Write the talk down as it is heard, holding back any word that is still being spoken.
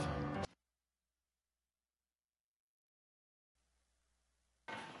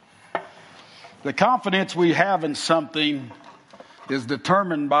The confidence we have in something is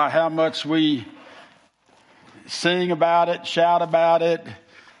determined by how much we sing about it, shout about it.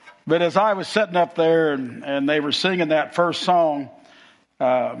 But as I was sitting up there and they were singing that first song,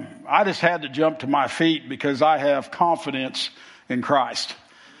 I just had to jump to my feet because I have confidence in Christ.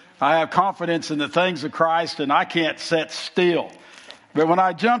 I have confidence in the things of Christ, and I can't sit still. But when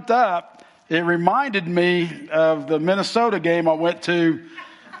I jumped up, it reminded me of the Minnesota game I went to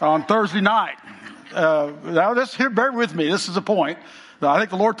on Thursday night. Now, bear with me. This is the point. I think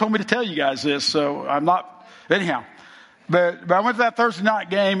the Lord told me to tell you guys this, so I'm not, anyhow. But I went to that Thursday night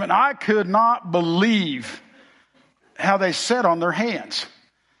game, and I could not believe how they sat on their hands.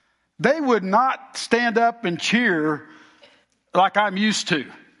 They would not stand up and cheer like I'm used to.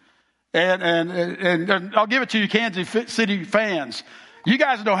 And I'll give it to you, Kansas City fans. You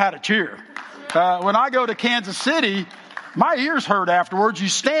guys know how to cheer. When I go to Kansas City, my ears hurt afterwards. You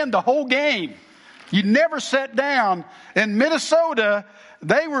stand the whole game. You never sat down. In Minnesota,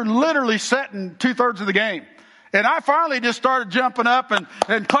 they were literally sitting 2/3 of the game. And I finally just started jumping up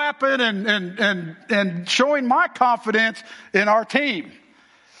and clapping and showing my confidence in our team.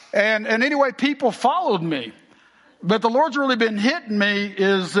 And anyway, people followed me. But the Lord's really been hitting me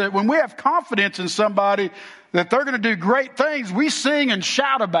is that when we have confidence in somebody that they're going to do great things, we sing and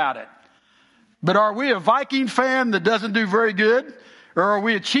shout about it. But are we a Viking fan that doesn't do very good? Or are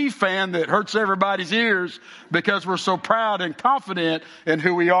we a Chief fan that hurts everybody's ears because we're so proud and confident in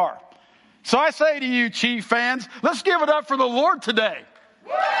who we are? So I say to you, Chief fans, let's give it up for the Lord today.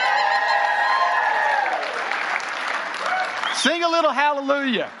 Sing a little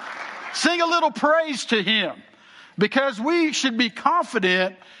hallelujah. Sing a little praise to Him. Because we should be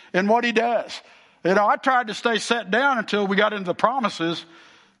confident in what He does. You know, I tried to stay set down until we got into the promises.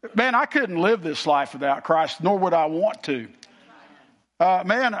 Man, I couldn't live this life without Christ, nor would I want to.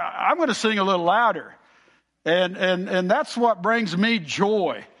 Man, I'm going to sing a little louder. And that's what brings me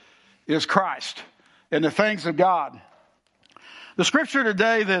joy, is Christ and the things of God. The scripture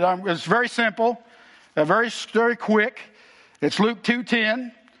today is very simple, very quick. It's Luke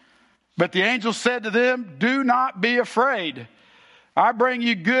 2:10. But the angel said to them, "Do not be afraid. I bring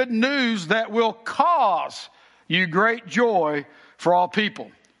you good news that will cause you great joy for all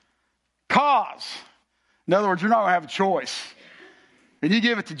people." Cause. In other words, you're not going to have a choice. And you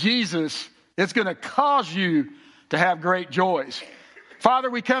give it to Jesus, it's going to cause you to have great joys. Father,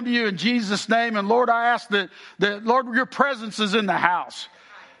 we come to you in Jesus' name. And Lord, I ask that Lord, your presence is in the house.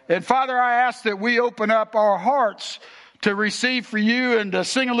 And Father, I ask that we open up our hearts to receive for you and to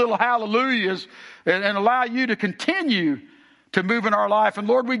sing a little hallelujahs and allow you to continue to move in our life. And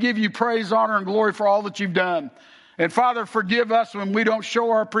Lord, we give you praise, honor, and glory for all that you've done. And Father, forgive us when we don't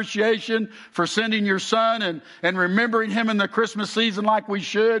show our appreciation for sending your Son and remembering Him in the Christmas season like we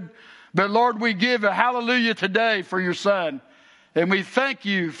should. But Lord, we give a hallelujah today for your Son. And we thank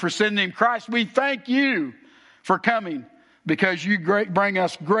you for sending Christ. We thank you for coming because you bring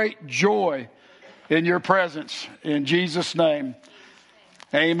us great joy in your presence. In Jesus' name.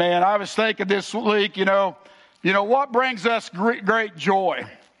 Amen. I was thinking this week, you know what brings us great joy?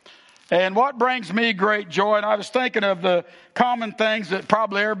 And what brings me great joy? And I was thinking of the common things that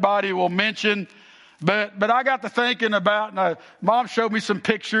probably everybody will mention. But I got to thinking about, and Mom showed me some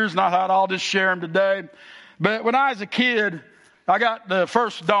pictures, and I thought I'll just share them today. But when I was a kid, I got the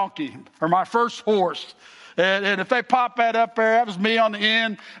first donkey, or my first horse. And if they pop that up there, that was me on the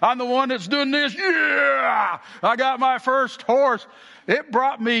end. I'm the one that's doing this. Yeah! I got my first horse. It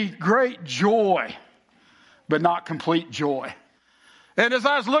brought me great joy, but not complete joy. And as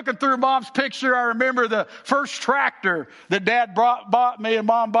I was looking through Mom's picture, I remember the first tractor that Dad bought me and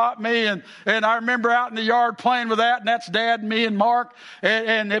Mom bought me. And I remember out in the yard playing with that. And that's Dad, me, and Mark.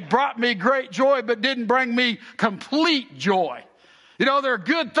 And it brought me great joy, but didn't bring me complete joy. You know, there are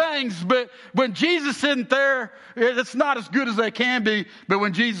good things, but when Jesus isn't there, it's not as good as they can be. But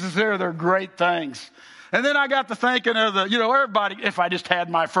when Jesus is there, they're great things. And then I got to thinking of everybody, if I just had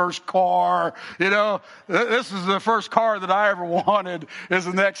my first car, this is the first car that I ever wanted, is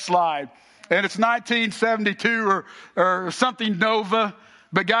the next slide. And it's 1972 or something Nova.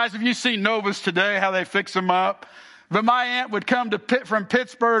 But guys, have you seen Novas today, how they fix them up? But my aunt would come from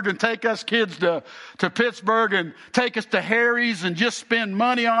Pittsburgh and take us kids to Pittsburgh and take us to Harry's and just spend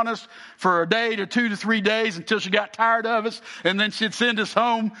money on us for a day to 2 to 3 days until she got tired of us. And then she'd send us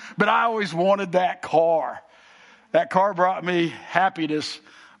home. But I always wanted that car. That car brought me happiness,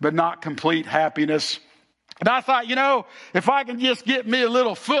 but not complete happiness. And I thought, if I can just get me a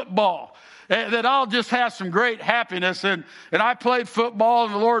little football, that I'll just have some great happiness. And I played football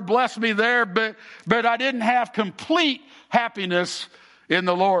and the Lord blessed me there, but I didn't have complete happiness in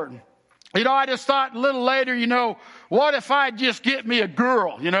the Lord. I just thought a little later, what if I'd just get me a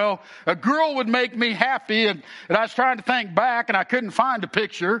girl, A girl would make me happy. And I was trying to think back, and I couldn't find a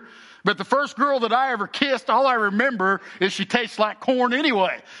picture. But the first girl that I ever kissed, all I remember is she tastes like corn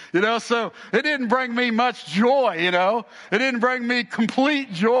anyway, So it didn't bring me much joy, It didn't bring me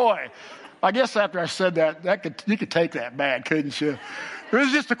complete joy. I guess after I said that, you could take that bad, couldn't you? It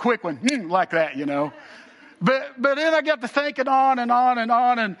was just a quick one, like that, But then I got to thinking on and on and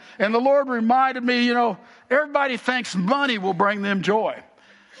on, and the Lord reminded me, everybody thinks money will bring them joy.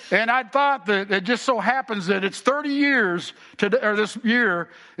 And I thought that it just so happens that it's 30 years this year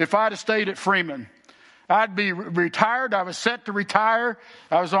if I'd have stayed at Freeman. I'd be retired. I was set to retire.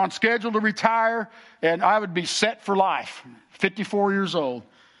 I was on schedule to retire, and I would be set for life. 54 years old,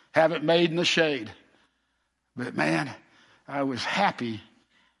 haven't made in the shade. But man, I was happy,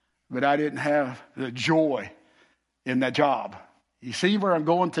 but I didn't have the joy in that job. You see where I'm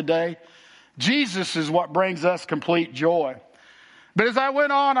going today? Jesus is what brings us complete joy. But as I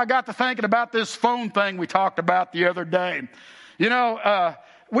went on, I got to thinking about this phone thing we talked about the other day.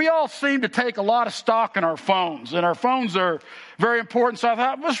 We all seem to take a lot of stock in our phones, and our phones are very important. So I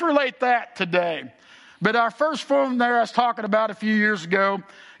thought, let's relate that today. But our first phone there I was talking about a few years ago,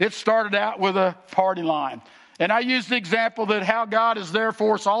 it started out with a party line. And I used the example that how God is there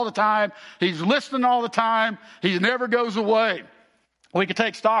for us all the time. He's listening all the time. He never goes away. We could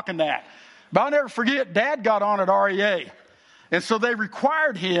take stock in that. But I'll never forget, Dad got on at REA. And so they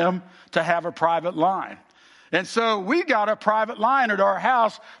required him to have a private line. And so we got a private line at our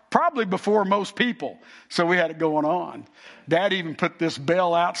house probably before most people. So we had it going on. Dad even put this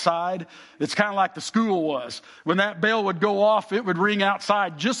bell outside. It's kind of like the school was. When that bell would go off, it would ring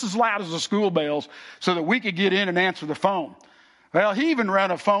outside just as loud as the school bells so that we could get in and answer the phone. Well, he even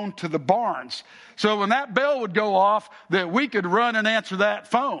ran a phone to the barns. So when that bell would go off, that we could run and answer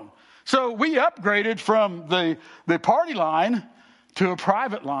that phone. So we upgraded from the party line to a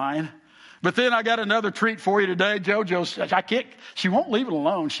private line. But then I got another treat for you today. JoJo, she won't leave it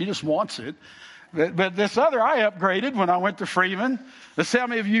alone. She just wants it. But this other I upgraded when I went to Freeman. Let's see how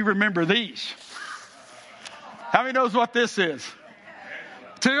many of you remember these. How many knows what this is?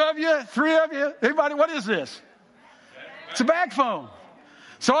 2 of you? 3 of you? Anybody? What is this? It's a bag phone.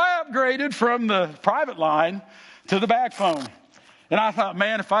 So I upgraded from the private line to the bag phone. And I thought,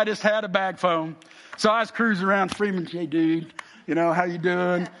 man, if I just had a bag phone. So I was cruising around Freeman. Hey, dude, how you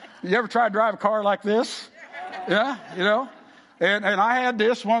doing? You ever try to drive a car like this? Yeah, And I had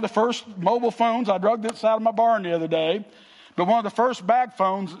this, one of the first mobile phones. I drug this out of my barn the other day. But one of the first bag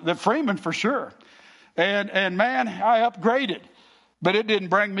phones, the Freeman for sure. And man, I upgraded. But it didn't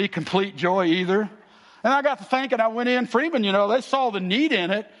bring me complete joy either. And I got to thinking, I went in Freeman, they saw the need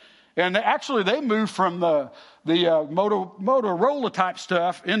in it. And they moved from the Motorola type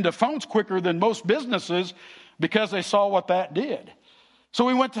stuff into phones quicker than most businesses because they saw what that did. So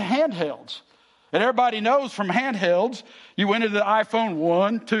we went to handhelds. And everybody knows from handhelds, you went into the iPhone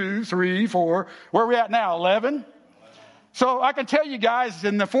 1, 2, 3, 4. Where are we at now, 11? So I can tell you guys,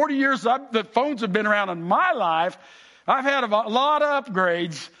 in the 40 years the phones have been around in my life, I've had a lot of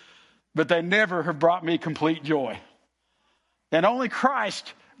upgrades, but they never have brought me complete joy. And only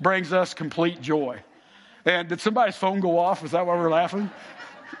Christ brings us complete joy. And did somebody's phone go off? Is that why we're laughing?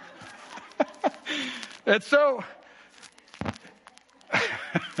 And so,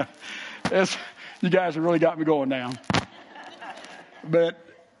 you guys have really got me going now. But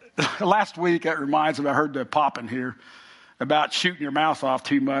last week, it reminds me, I heard the popping here about shooting your mouth off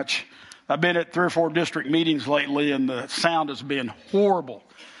too much. I've been at 3 or 4 district meetings lately, and the sound has been horrible.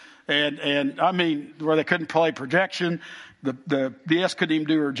 And I mean, where they couldn't play projection. The DS couldn't even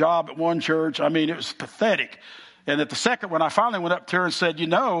do her job at one church. I mean, it was pathetic. And at the second one, I finally went up to her and said,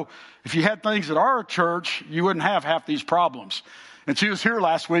 if you had things at our church, you wouldn't have half these problems. And she was here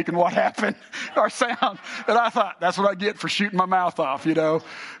last week, and what happened? Our sound. And I thought, that's what I get for shooting my mouth off,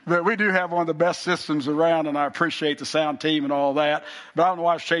 But we do have one of the best systems around, and I appreciate the sound team and all that. But I don't know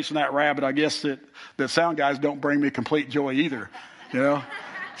why I was chasing that rabbit. I guess that the sound guys don't bring me complete joy either,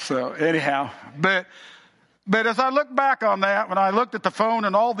 So anyhow, but as I look back on that, when I looked at the phone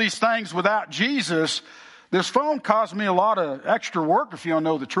and all these things without Jesus, this phone caused me a lot of extra work, if you don't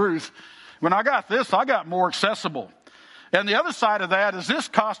know the truth. When I got this, I got more accessible. And the other side of that is this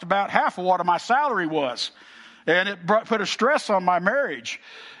cost about half of what my salary was. And it put a stress on my marriage.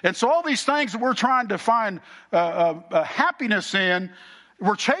 And so all these things that we're trying to find happiness in,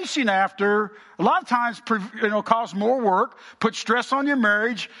 we're chasing after, a lot of times, cause more work, put stress on your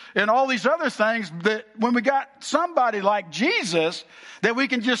marriage, and all these other things that when we got somebody like Jesus that we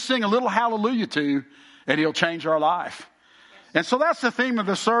can just sing a little hallelujah to, and he'll change our life. And so that's the theme of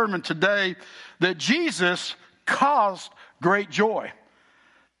the sermon today, that Jesus caused great joy.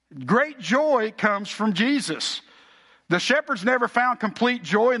 Great joy comes from Jesus. The shepherds never found complete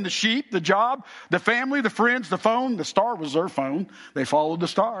joy in the sheep, the job, the family, the friends, the phone. The star was their phone. They followed the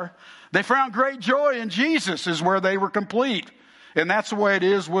star. They found great joy in Jesus is where they were complete. And that's the way it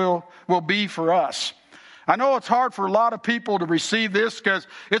is, will be for us. I know it's hard for a lot of people to receive this because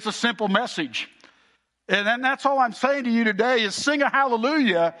it's a simple message. And that's all I'm saying to you today is sing a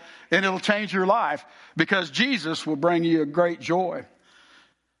hallelujah and it'll change your life because Jesus will bring you a great joy.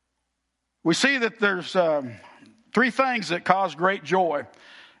 We see that there's 3 things that cause great joy.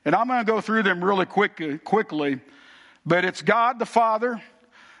 And I'm going to go through them really quickly. But it's God the Father,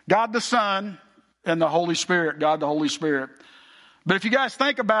 God the Son, and the Holy Spirit. God the Holy Spirit. But if you guys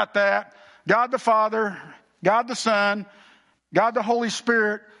think about that, God the Father, God the Son, God the Holy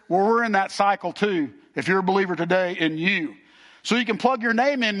Spirit, well, we're in that cycle too. If you're a believer today, in you. So you can plug your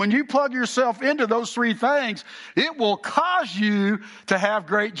name in. When you plug yourself into those 3 things, it will cause you to have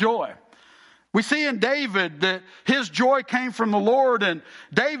great joy. We see in David that his joy came from the Lord, and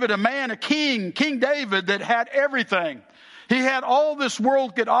David, a king, King David, that had everything. He had all this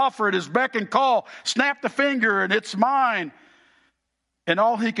world could offer at his beck and call. Snap the finger and it's mine. And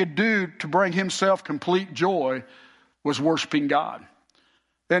all he could do to bring himself complete joy was worshiping God.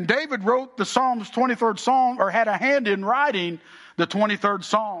 And David wrote the Psalms 23rd Psalm, or had a hand in writing the 23rd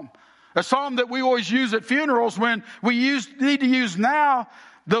Psalm. A psalm that we always use at funerals when we need to use now.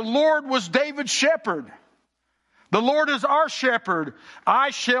 The Lord was David's shepherd. The Lord is our shepherd. I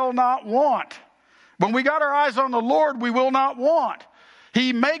shall not want. When we got our eyes on the Lord, we will not want.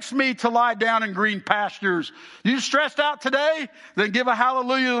 He makes me to lie down in green pastures. You stressed out today? Then give a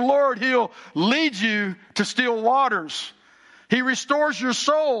hallelujah to the Lord. He'll lead you to still waters. He restores your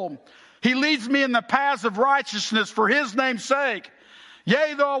soul. He leads me in the paths of righteousness for his name's sake.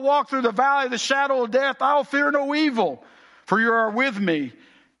 Yea, though I walk through the valley of the shadow of death, I will fear no evil, for you are with me.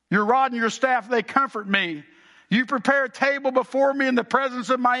 Your rod and your staff, they comfort me. You prepare a table before me in the presence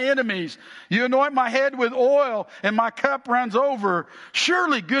of my enemies. You anoint my head with oil, and my cup runs over.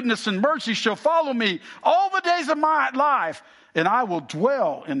 Surely goodness and mercy shall follow me all the days of my life, and I will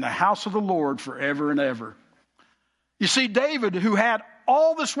dwell in the house of the Lord forever and ever. You see, David, who had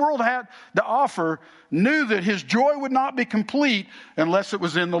all this world had to offer, knew that his joy would not be complete unless it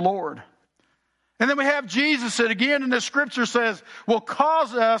was in the Lord. And then we have Jesus that again in the scripture says will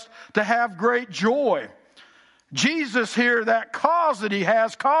cause us to have great joy. Jesus here, that cause that he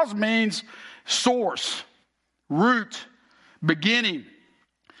has, cause means source, root, beginning.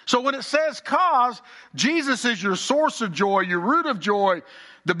 So when it says cause, Jesus is your source of joy, your root of joy.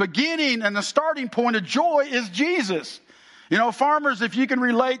 The beginning and the starting point of joy is Jesus. You know, farmers, if you can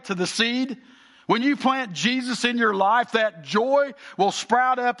relate to the seed, when you plant Jesus in your life, that joy will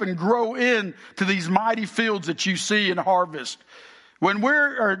sprout up and grow into these mighty fields that you see and harvest. When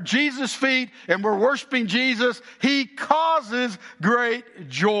we're at Jesus' feet and we're worshiping Jesus, he causes great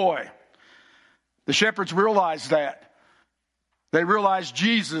joy. The shepherds realized that. They realized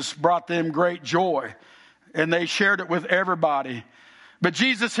Jesus brought them great joy, and they shared it with everybody. But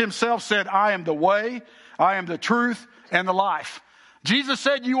Jesus himself said, I am the way, I am the truth, and the life. Jesus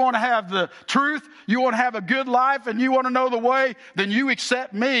said, you want to have the truth, you want to have a good life, and you want to know the way, then you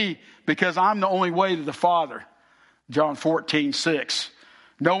accept me because I'm the only way to the Father. John 14:6.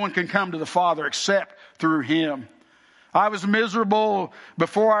 No one can come to the Father except through him. I was miserable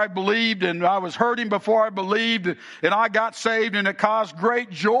before I believed, and I was hurting before I believed, and I got saved, and it caused great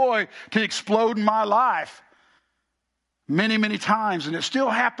joy to explode in my life. Many, many times, and it still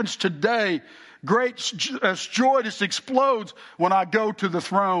happens today. Great joy just explodes when I go to the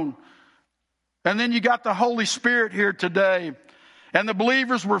throne. And then you got the Holy Spirit here today. And the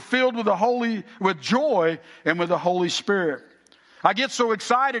believers were filled with joy and with the Holy Spirit. I get so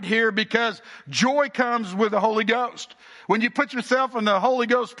excited here because joy comes with the Holy Ghost. When you put yourself in the Holy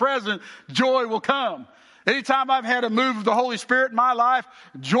Ghost present, joy will come. Anytime I've had a move of the Holy Spirit in my life,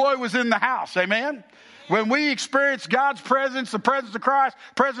 joy was in the house. Amen? When we experience God's presence, the presence of Christ,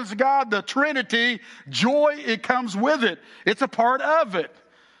 presence of God, the Trinity, joy, it comes with it. It's a part of it.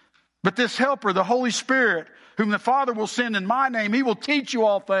 But this helper, the Holy Spirit, whom the Father will send in my name, he will teach you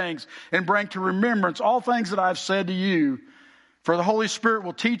all things and bring to remembrance all things that I've said to you. For the Holy Spirit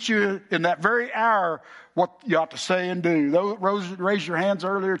will teach you in that very hour what you ought to say and do. Those raised your hands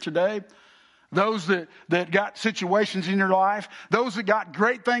earlier today. Those that got situations in your life, those that got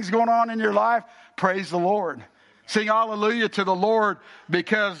great things going on in your life, praise the Lord. Sing hallelujah to the Lord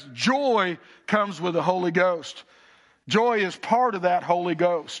because joy comes with the Holy Ghost. Joy is part of that Holy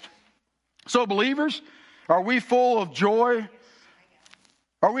Ghost. So believers, are we full of joy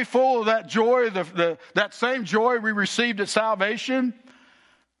Are we full of that joy, that same joy we received at salvation?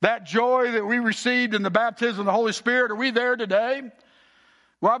 That joy that we received in the baptism of the Holy Spirit, are we there today?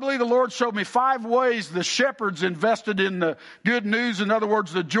 Well, I believe the Lord showed me 5 ways the shepherds invested in the good news. In other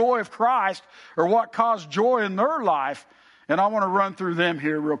words, the joy of Christ, or what caused joy in their life. And I want to run through them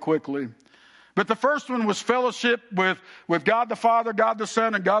here real quickly. But the first one was fellowship with God the Father, God the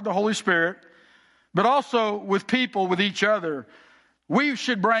Son, and God the Holy Spirit. But also with people, with each other. We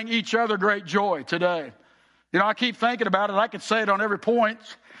should bring each other great joy today. You know, I keep thinking about it. I could say it on every point.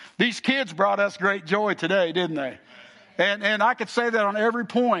 These kids brought us great joy today, didn't they? And I could say that on every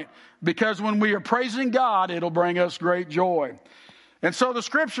point, because when we are praising God, it'll bring us great joy. And so the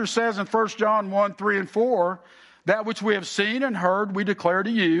scripture says in 1 John 1, 3 and 4, that which we have seen and heard, we declare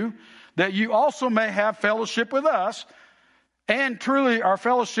to you, that you also may have fellowship with us. And truly our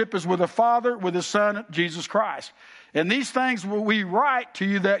fellowship is with the Father, with His Son, Jesus Christ. And these things will we write to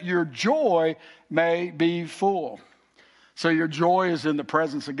you that your joy may be full. So your joy is in the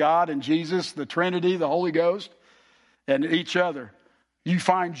presence of God and Jesus, the Trinity, the Holy Ghost, and each other. You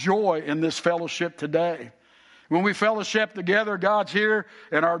find joy in this fellowship today. When we fellowship together, God's here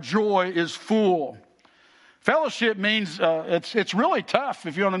and our joy is full. Fellowship means, it's really tough,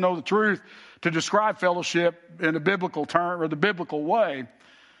 if you want to know the truth, to describe fellowship in a biblical term or the biblical way.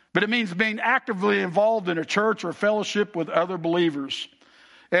 But it means being actively involved in a church or fellowship with other believers.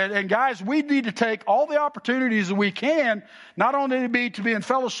 And guys, we need to take all the opportunities that we can, not only to be in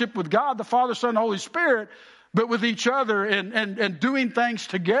fellowship with God, the Father, Son, and Holy Spirit, but with each other and doing things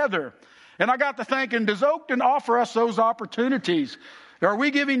together. And I got to thinking, does Oakton offer us those opportunities? Are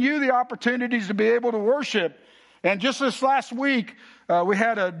we giving you the opportunities to be able to worship? And just this last week, we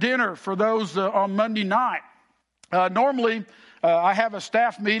had a dinner for those on Monday night. Normally, I have a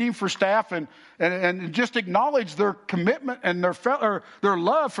staff meeting for staff and just acknowledge their commitment and their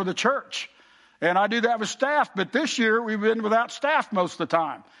love for the church. And I do that with staff, but this year we've been without staff most of the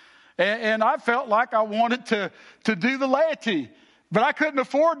time. And I felt like I wanted to do the laity, but I couldn't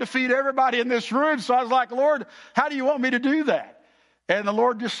afford to feed everybody in this room. So I was like, Lord, how do you want me to do that? And the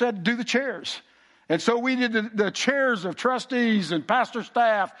Lord just said, do the chairs. And so we did the chairs of trustees and pastor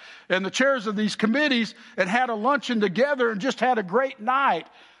staff and the chairs of these committees and had a luncheon together and just had a great night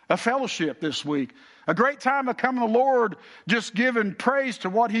of fellowship this week. A great time of coming to the Lord, just giving praise to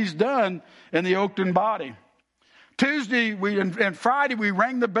what He's done in the Oakton body. Tuesday and Friday, we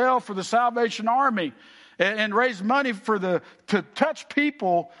rang the bell for the Salvation Army and raised money to touch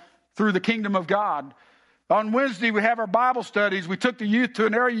people through the kingdom of God. On Wednesday, we have our Bible studies. We took the youth to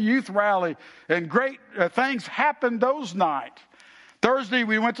an area youth rally, and great things happened those nights. Thursday,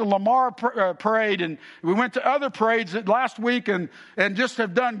 we went to Lamar Parade, and we went to other parades last week and just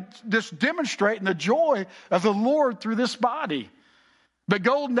have done this demonstrating the joy of the Lord through this body. But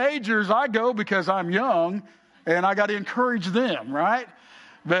Golden Agers, I go because I'm young, and I got to encourage them, right?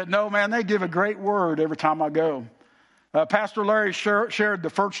 But no, man, they give a great word every time I go. Pastor Larry shared the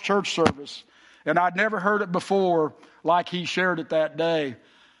first church service. And I'd never heard it before like he shared it that day,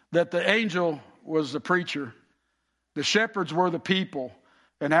 that the angel was the preacher. The shepherds were the people,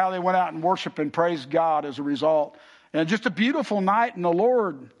 and how they went out and worshiped and praised God as a result. And just a beautiful night in the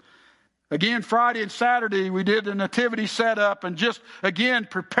Lord. Again, Friday and Saturday, we did the nativity setup and just, again,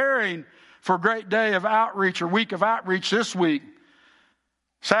 preparing for a great day of outreach or week of outreach this week.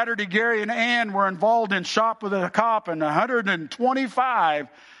 Saturday, Gary and Ann were involved in Shop with a Cop, and 125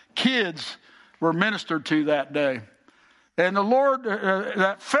 kids were ministered to that day. And the Lord,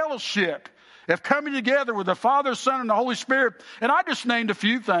 that fellowship of coming together with the Father, Son, and the Holy Spirit. And I just named a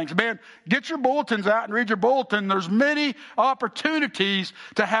few things. Man, get your bulletins out and read your bulletin. There's many opportunities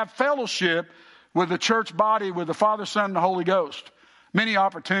to have fellowship with the church body, with the Father, Son, and the Holy Ghost. Many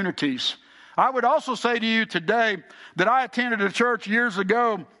opportunities. I would also say to you today that I attended a church years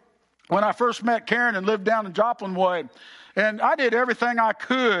ago when I first met Karen and lived down in Joplin Way. And I did everything I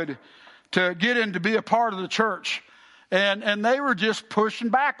could to get in to be a part of the church. And they were just pushing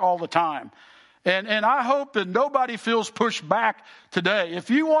back all the time. And I hope that nobody feels pushed back today. If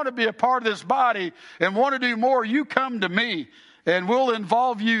you want to be a part of this body and want to do more, you come to me and we'll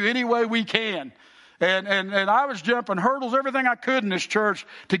involve you any way we can. And I was jumping hurdles, everything I could in this church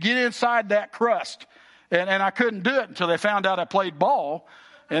to get inside that crust. And I couldn't do it until they found out I played ball.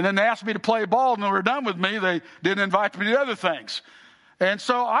 And then they asked me to play ball, and when they were done with me, they didn't invite me to other things. And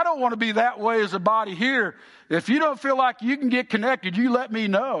so I don't want to be that way as a body here. If you don't feel like you can get connected, you let me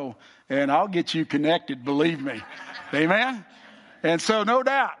know, and I'll get you connected, believe me. Amen? And so no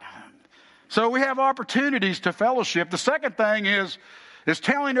doubt. So we have opportunities to fellowship. The second thing is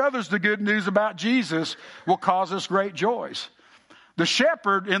telling others the good news about Jesus will cause us great joys. The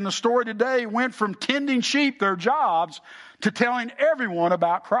shepherd in the story today went from tending sheep, their jobs, to telling everyone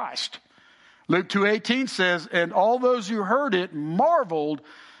about Christ. Luke 2:18 says, and all those who heard it marveled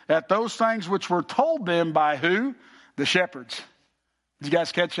at those things which were told them by who? The shepherds. Did you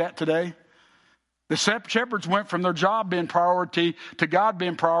guys catch that today? The shepherds went from their job being priority to God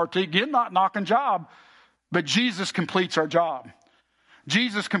being priority. Again, not knocking job, but Jesus completes our job.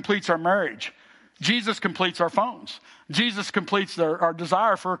 Jesus completes our marriage. Jesus completes our phones. Jesus completes our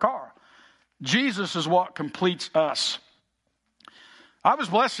desire for a car. Jesus is what completes us. I was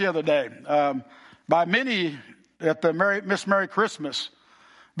blessed the other day by many at the Miss Merry Christmas,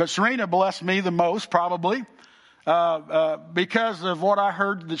 but Serena blessed me the most probably because of what I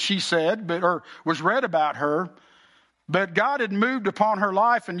heard that she said, or was read about her. But God had moved upon her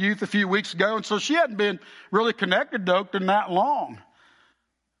life and youth a few weeks ago, and so she hadn't been really connected to Oakton that long.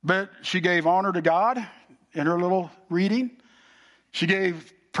 But she gave honor to God in her little reading. She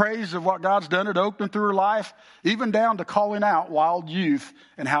gave praise of what God's done at Oakton through her life, even down to calling out wild youth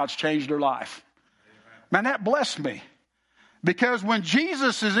and how it's changed her life. Man, that blessed me. Because when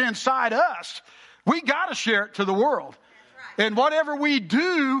Jesus is inside us, we got to share it to the world. And whatever we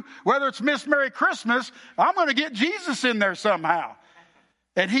do, whether it's Miss Merry Christmas, I'm going to get Jesus in there somehow.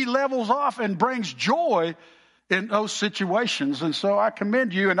 And he levels off and brings joy in those situations. And so I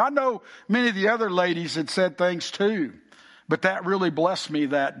commend you. And I know many of the other ladies had said things too, but that really blessed me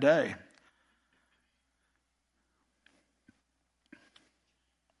that day.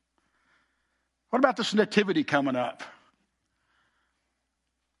 What about this nativity coming up?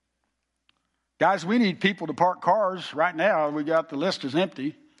 Guys, we need people to park cars right now. We got the list is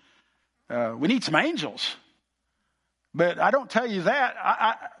empty. We need some angels. But I don't tell you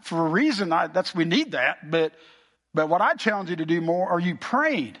that for a reason. We need that. But what I challenge you to do more, are you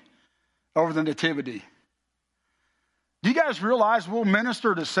praying over the nativity? Do you guys realize we'll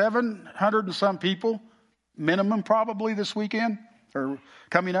minister to 700 and some people, minimum probably this weekend or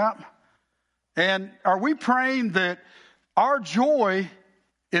coming up? And are we praying that our joy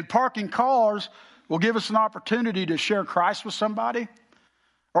in parking cars will give us an opportunity to share Christ with somebody?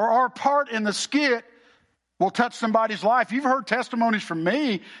 Or our part in the skit will touch somebody's life? You've heard testimonies from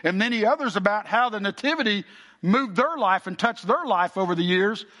me and many others about how the nativity moved their life and touched their life over the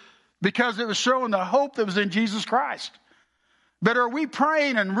years because it was showing the hope that was in Jesus Christ. But are we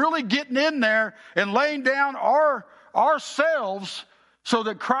praying and really getting in there and laying down ourselves so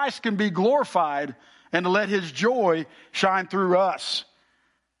that Christ can be glorified and to let his joy shine through us?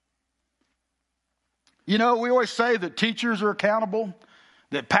 You know, we always say that teachers are accountable,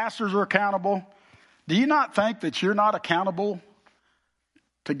 that pastors are accountable. Do you not think that you're not accountable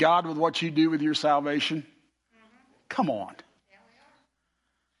to God with what you do with your salvation? Come on.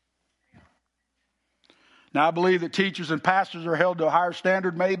 Now, I believe that teachers and pastors are held to a higher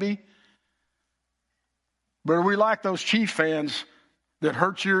standard, maybe. But are we like those Chief fans that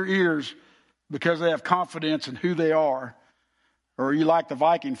hurt your ears because they have confidence in who they are? Or are you like the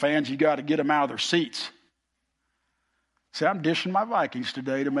Viking fans, you got to get them out of their seats? See, I'm dishing my Vikings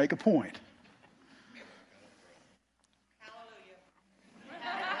today to make a point.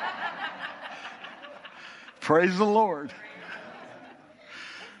 Praise the Lord.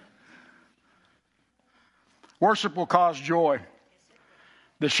 Worship will cause joy.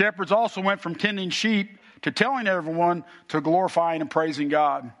 The shepherds also went from tending sheep to telling everyone to glorifying and praising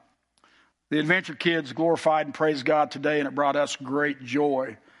God. The Adventure Kids glorified and praised God today, and it brought us great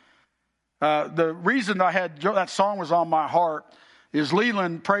joy. The reason I had that song was on my heart is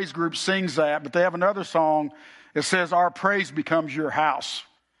Leland Praise Group sings that, but they have another song that says, "Our praise becomes your house."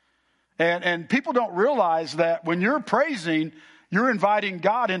 And people don't realize that when you're praising, you're inviting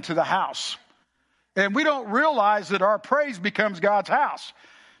God into the house. And we don't realize that our praise becomes God's house.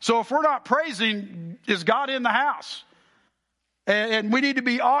 So if we're not praising, is God in the house? And we need to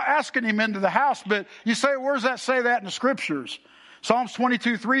be asking him into the house. But you say, where does that say that in the scriptures? Psalms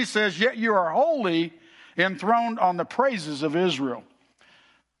 22:3 says, "Yet you are holy, enthroned on the praises of Israel."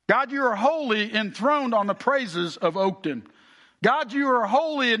 God, you are holy, enthroned on the praises of Oakton. God, you are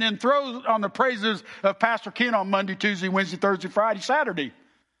holy and enthroned on the praises of Pastor Ken on Monday, Tuesday, Wednesday, Thursday, Friday, Saturday.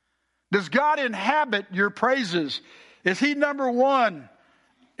 Does God inhabit your praises? Is he number one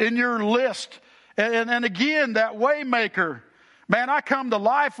in your list? And again, that way maker. Man, I come to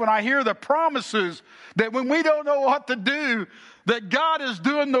life when I hear the promises that when we don't know what to do, that God is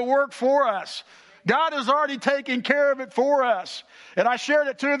doing the work for us. God has already taken care of it for us. And I shared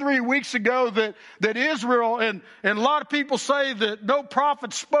it 2 or 3 weeks ago that Israel, and a lot of people say that no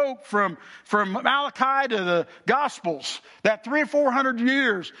prophet spoke from Malachi to the Gospels, that 300 or 400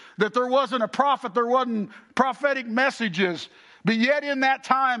 years, that there wasn't a prophet, there wasn't prophetic messages. But yet in that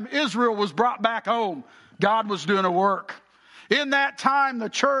time, Israel was brought back home. God was doing a work. In that time, the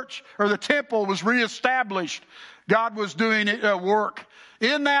church or the temple was reestablished. God was doing a work.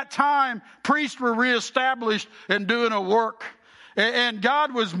 In that time, priests were reestablished and doing a work. And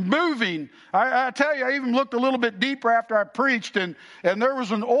God was moving. I tell you, I even looked a little bit deeper after I preached, and there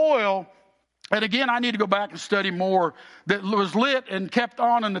was an oil. And again, I need to go back and study more, that was lit and kept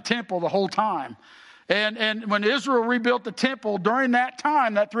on in the temple the whole time. And when Israel rebuilt the temple during that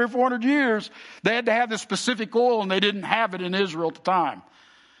time, that 300 or 400 years, they had to have this specific oil, and they didn't have it in Israel at the time.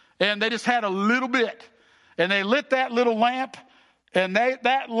 And they just had a little bit. And they lit that little lamp, and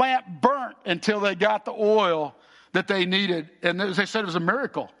that lamp burnt until they got the oil that they needed. And as they said, it was a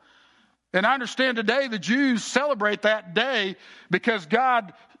miracle. And I understand today the Jews celebrate that day because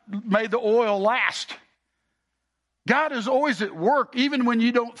God made the oil last. God is always at work, even when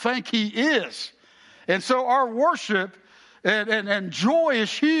you don't think He is. And so our worship and joy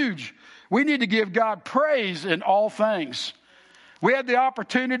is huge. We need to give God praise in all things. We had the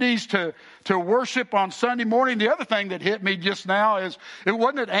opportunities to worship on Sunday morning. The other thing that hit me just now is, it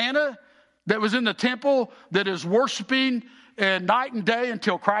wasn't Anna that was in the temple that is worshiping night and day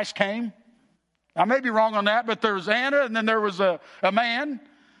until Christ came? I may be wrong on that, but there was Anna and then there was a man.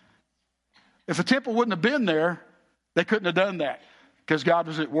 If the temple wouldn't have been there, they couldn't have done that because God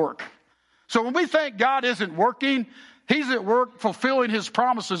was at work. So when we think God isn't working, He's at work fulfilling His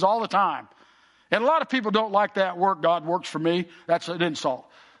promises all the time. And a lot of people don't like that work. God works for me. That's an insult.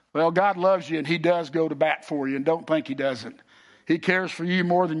 Well, God loves you, and He does go to bat for you, and don't think He doesn't. He cares for you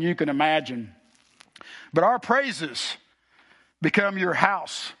more than you can imagine. But our praises become your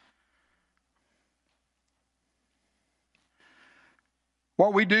house.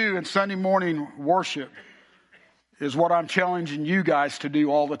 What we do in Sunday morning worship is what I'm challenging you guys to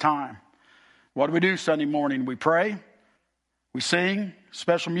do all the time. What do we do Sunday morning? We pray, we sing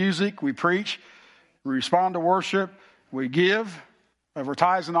special music, we preach, we respond to worship, we give of our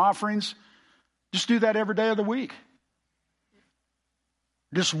tithes and offerings. Just do that every day of the week.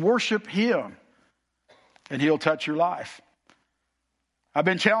 Just worship Him, and He'll touch your life. I've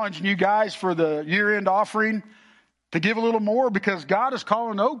been challenging you guys for the year-end offering to give a little more, because God is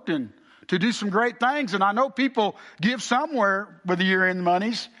calling Oakton to do some great things. And I know people give somewhere with the year-end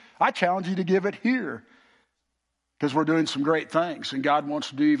monies. I challenge you to give it here, because we're doing some great things, and God wants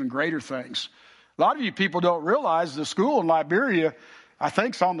to do even greater things. A lot of you people don't realize the school in Liberia, I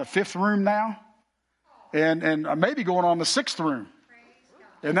think, is on the 5th room now, and maybe going on the 6th room.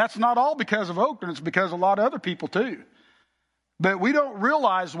 And that's not all because of Oakton. It's because of a lot of other people too. But we don't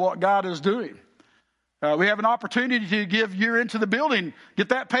realize what God is doing. We have an opportunity to give year into the building, get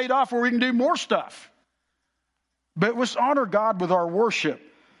that paid off where we can do more stuff. But let's honor God with our worship.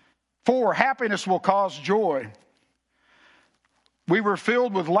 4, happiness will cause joy. We were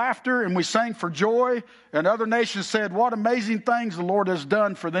filled with laughter and we sang for joy, and other nations said, what amazing things the Lord has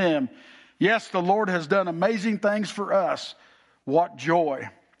done for them. Yes, the Lord has done amazing things for us. What joy.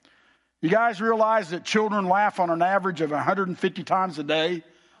 You guys realize that children laugh on an average of 150 times a day,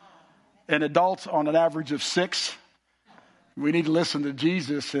 and adults on an average of 6? We need to listen to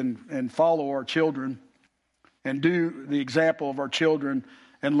Jesus and follow our children and do the example of our children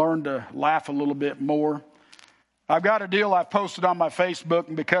and learn to laugh a little bit more. I've got a deal I've posted on my Facebook,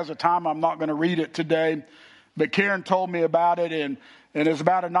 and because of time, I'm not going to read it today. But Karen told me about it, and it's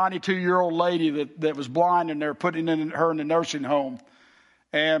about a 92-year-old lady that was blind, and they're putting her in a nursing home.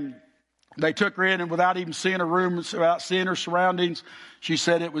 And they took her in, and without even seeing her room, without seeing her surroundings, she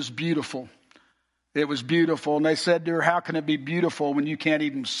said it was beautiful. It was beautiful. And they said to her, how can it be beautiful when you can't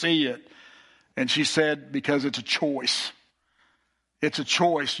even see it? And she said, because it's a choice. It's a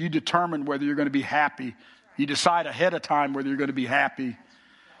choice. You determine whether you're going to be happy. You decide ahead of time whether you're going to be happy.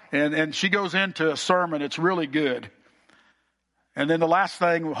 And she goes into a sermon. It's really good. And then the last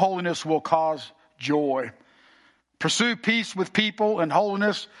thing, holiness will cause joy. Pursue peace with people and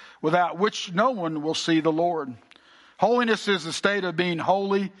holiness, without which no one will see the Lord. Holiness is the state of being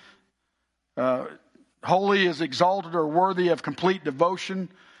holy. Holy is exalted or worthy of complete devotion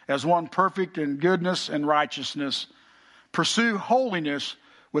as one perfect in goodness and righteousness. Pursue holiness,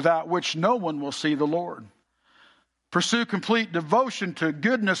 without which no one will see the Lord. Pursue complete devotion to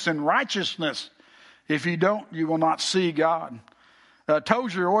goodness and righteousness. If you don't, you will not see God.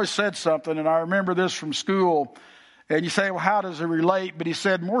 Tozier always said something, and I remember this from school. And you say, well, how does it relate? But he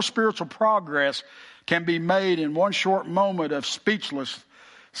said, more spiritual progress can be made in one short moment of speechless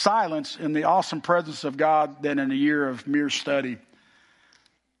silence in the awesome presence of God than in a year of mere study.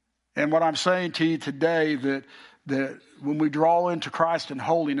 And what I'm saying to you today, that when we draw into Christ in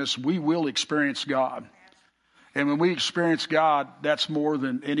holiness, we will experience God. And when we experience God, that's more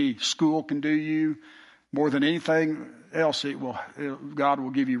than any school can do you, more than anything else. God will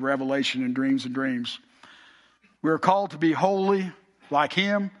give you revelation and dreams. We are called to be holy like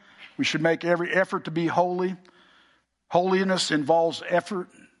Him. We should make every effort to be holy. Holiness involves effort.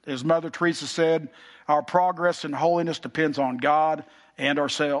 As Mother Teresa said, our progress in holiness depends on God and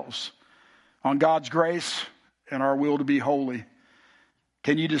ourselves, on God's grace and our will to be holy.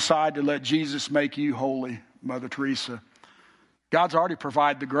 Can you decide to let Jesus make you holy, Mother Teresa? God's already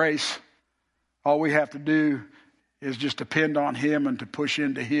provided the grace. All we have to do is just depend on Him and to push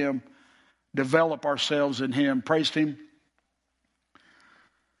into Him, develop ourselves in Him. Praise Him.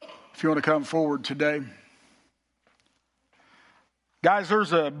 If you want to come forward today. Guys,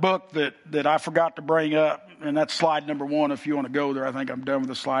 there's a book that I forgot to bring up, and that's slide number 1 if you want to go there. I think I'm done with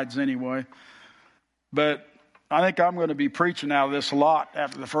the slides anyway. But I think I'm going to be preaching out of this a lot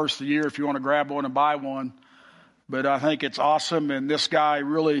after the first of the year if you want to grab one and buy one. But I think it's awesome, and this guy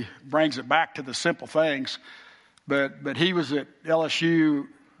really brings it back to the simple things. But he was at LSU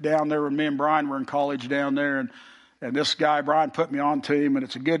down there when me and Brian were in college down there, and this guy, Brian, put me on to him, and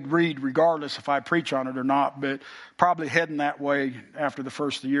it's a good read regardless if I preach on it or not, but probably heading that way after the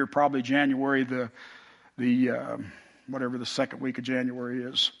first of the year, probably January, whatever the second week of January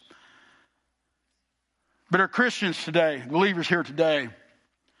is. But are Christians today, believers here today,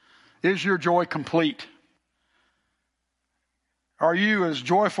 is your joy complete? Are you as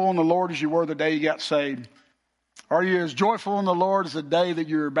joyful in the Lord as you were the day you got saved? Are you as joyful in the Lord as the day that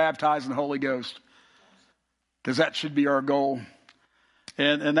you were baptized in the Holy Ghost? Because that should be our goal.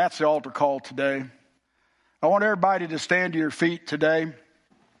 And that's the altar call today. I want everybody to stand to your feet today.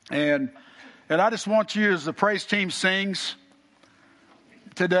 And I just want you, as the praise team sings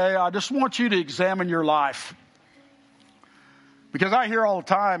today, I just want you to examine your life. Because I hear all the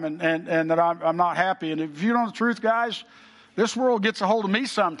time and that I'm not happy. And if you know the truth, guys, this world gets a hold of me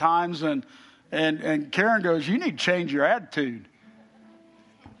sometimes. And Karen goes, you need to change your attitude.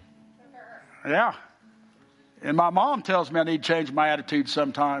 Yeah. And my mom tells me I need to change my attitude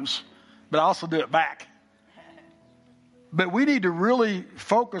sometimes, but I also do it back. But we need to really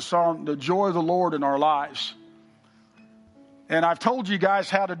focus on the joy of the Lord in our lives. And I've told you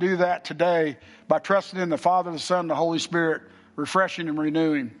guys how to do that today by trusting in the Father, the Son, and the Holy Spirit, refreshing and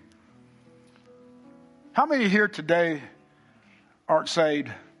renewing. How many here today aren't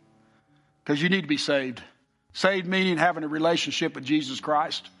saved? Because you need to be saved. Saved meaning having a relationship with Jesus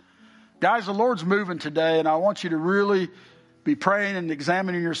Christ. Guys, the Lord's moving today, and I want you to really be praying and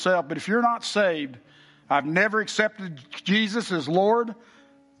examining yourself. But if you're not saved, I've never accepted Jesus as Lord,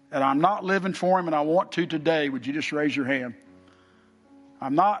 and I'm not living for Him, and I want to today. Would you just raise your hand?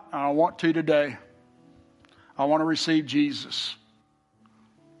 I'm not, and I want to today. I want to receive Jesus.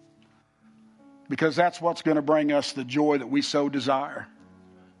 Because that's what's going to bring us the joy that we so desire.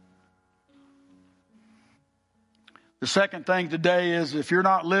 The second thing today is if you're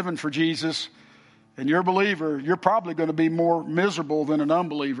not living for Jesus and you're a believer, you're probably going to be more miserable than an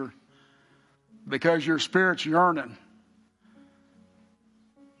unbeliever because your spirit's yearning.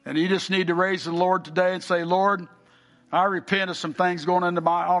 And you just need to raise the Lord today and say, Lord, I repent of some things going on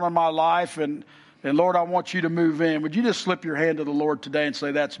in my life, and Lord, I want you to move in. Would you just slip your hand to the Lord today and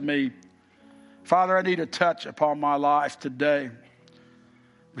say, that's me. Father, I need a touch upon my life today.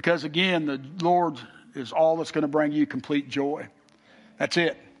 Because again, the Lord is all that's going to bring you complete joy. That's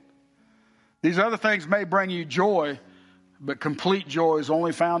it. These other things may bring you joy, but complete joy is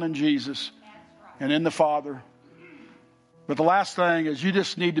only found in Jesus and in the Father. But the last thing is you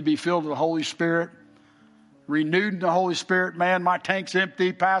just need to be filled with the Holy Spirit, renewed in the Holy Spirit. Man, my tank's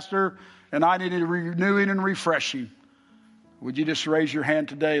empty, Pastor, and I need a renewing and refreshing. Would you just raise your hand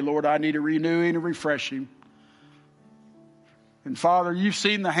today? Lord, I need a renewing and refreshing. And Father, you've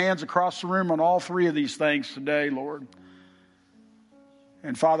seen the hands across the room on all three of these things today, Lord.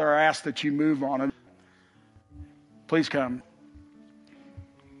 And Father, I ask that you move on it. Please come.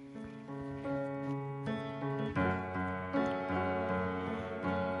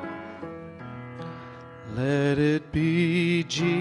 Let it be Jesus.